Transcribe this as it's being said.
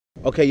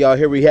Okay, y'all,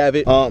 here we have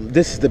it.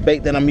 This is the bait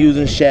that I'm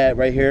using, shad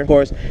right here. Of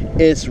course,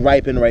 it's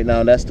ripened right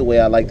now. That's the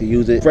way I like to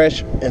use it.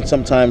 Fresh and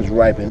sometimes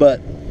ripened. But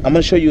I'm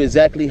gonna show you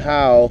exactly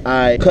how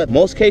I cut.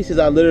 Most cases,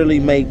 I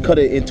literally may cut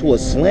it into a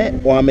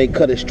slant or I may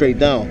cut it straight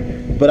down.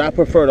 But I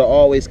prefer to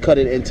always cut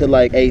it into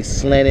like a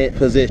slanted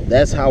position.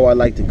 That's how I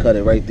like to cut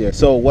it right there.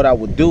 So what I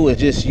would do is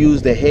just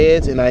use the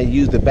heads and I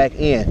use the back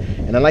end.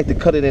 And I like to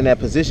cut it in that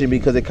position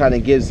because it kind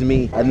of gives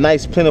me a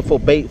nice plentiful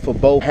bait for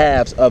both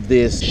halves of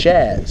this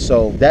shad.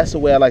 So that's the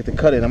way I like to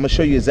cut it. I'm gonna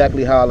show you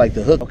exactly how I like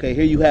to hook. Okay,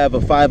 here you have a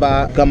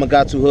 5-eye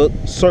Gamakatsu hook,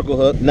 circle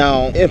hook.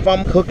 Now, if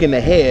I'm hooking the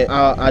head,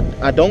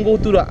 I don't go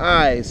through the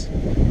eyes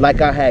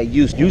like I had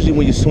used. Usually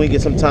when you swing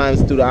it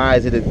sometimes through the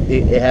eyes, it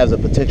has a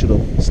potential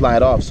to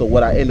slide off. So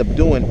what I end up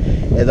doing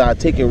is I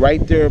take it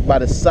right there by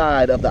the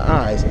side of the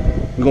eyes.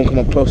 We're gonna come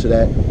up close to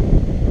that.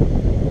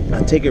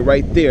 I take it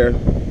right there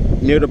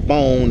near the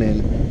bone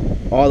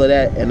and all of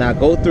that, and I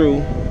go through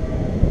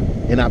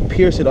and I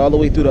pierce it all the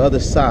way through the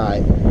other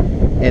side,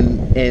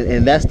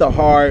 and that's the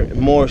hard,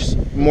 more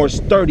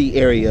sturdy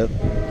area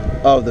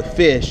of the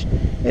fish,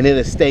 and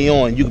it'll stay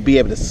on. You can be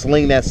able to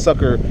sling that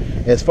sucker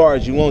as far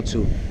as you want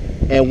to.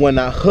 And when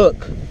I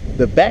hook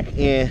the back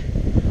end,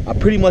 I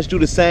pretty much do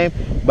the same,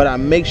 but I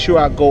make sure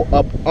I go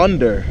up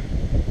under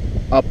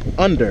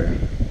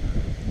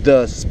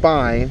the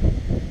spine.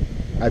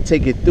 I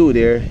take it through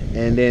there,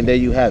 and then there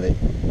you have it.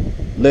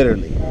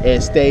 Literally,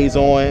 it stays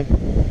on.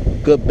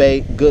 Good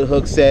bait, good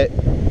hook set,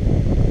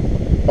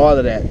 all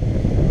of that.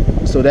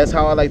 So that's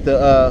how I like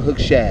to hook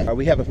shad. All right,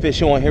 we have a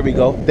fish on. Here we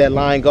go. That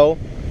line go.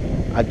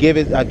 I give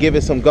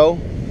it some go.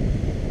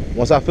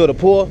 Once I feel the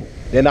pull,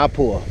 then I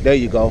pull. There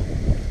you go.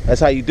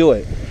 That's how you do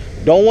it.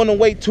 Don't want to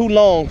wait too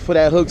long for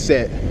that hook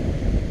set.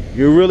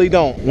 You really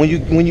don't.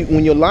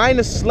 When your line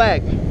is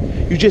slack,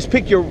 you just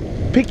pick your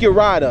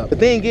rod up. The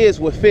thing is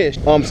with fish,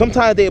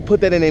 sometimes they put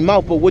that in their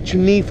mouth, but what you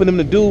need for them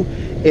to do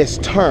is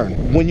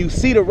turn. When you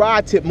see the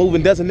rod tip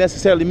moving, doesn't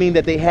necessarily mean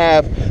that they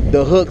have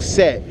the hook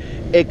set.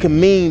 It can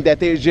mean that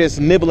they're just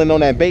nibbling on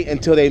that bait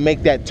until they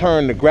make that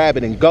turn to grab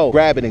it and go,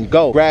 grab it and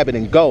go, grab it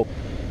and go.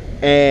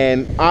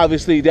 And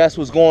obviously that's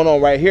what's going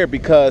on right here,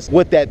 because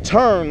with that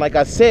turn, like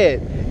I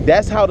said,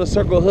 that's how the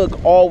circle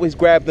hook always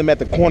grabs them at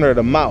the corner of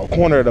the mouth.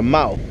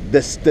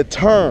 The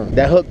turn,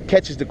 that hook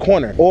catches the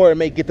corner, or it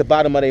may get the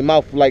bottom of their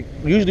mouth. Like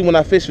usually when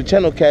I fish for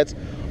channel cats,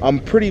 I'm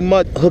pretty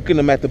much hooking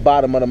them at the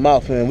bottom of the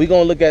mouth, and we're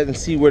gonna look at it and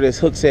see where this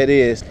hook set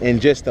is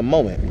in just a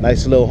moment.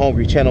 Nice little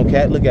hungry channel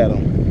cat. Look at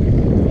him.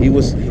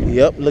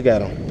 Yep, look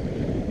at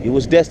him. He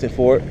was destined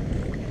for it.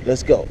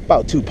 Let's go.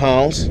 About 2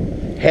 pounds,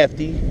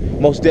 hefty,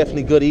 most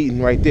definitely good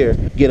eating right there.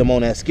 Get him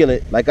on that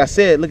skillet. Like I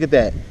said, look at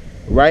that.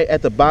 Right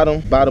at the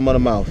bottom of the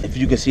mouth. If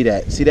you can see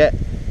that. See that?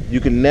 You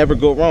can never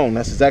go wrong.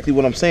 That's exactly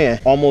what I'm saying.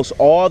 Almost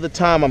all the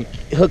time I'm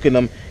hooking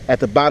them at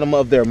the bottom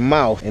of their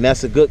mouth. And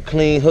that's a good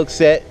clean hook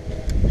set.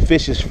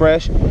 Fish is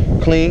fresh,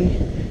 clean.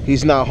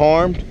 He's not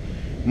harmed.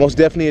 Most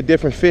definitely a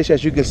different fish,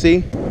 as you can see.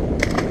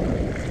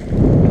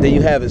 There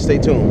you have it. Stay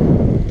tuned.